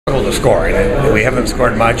able to score. And we haven't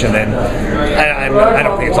scored much, and then I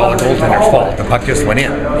don't think it's all the goaltender's fault. The puck just went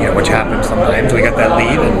in, which happens sometimes. We got that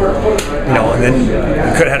lead, and then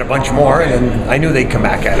we could have had a bunch more, and then I knew they'd come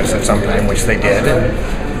back at us at some time, which they did.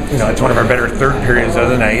 And it's one of our better third periods of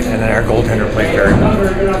the night, and then our goaltender played very well.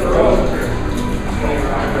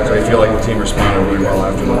 So I feel like the team responded really well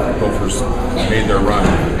after the Gophers made their run.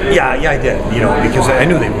 Yeah, I did. Because I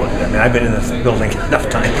knew they would. I mean, I've been in this building enough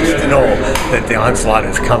times to know that the onslaught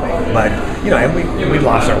is coming. But and we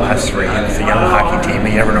lost our last three, and it's a young hockey team, and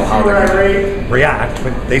you never know how they're going to react.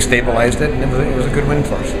 But they stabilized it, and it was a good win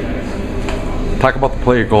for us. Talk about the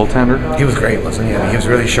play of goaltender. He was great, wasn't he? I mean, he was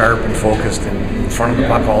really sharp and focused and in front of the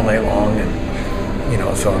puck all night long,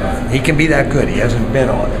 and so he can be that good. He hasn't been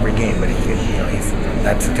on every game, but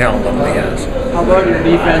that's the talent level he has. How about your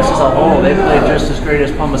defense as a whole? They played just as great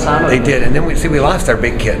as Palmisano. They did, and then we lost our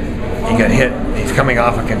big kid. He got hit. He's coming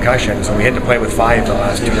off a concussion, so we had to play with 5 the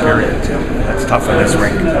last 2 periods. That's tough in this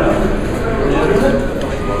rink.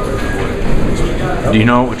 Do you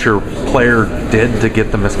know what your player did to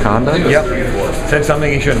get the misconduct? Yep. Said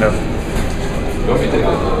something he shouldn't have.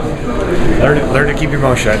 Learn to keep your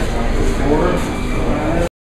mouth shut.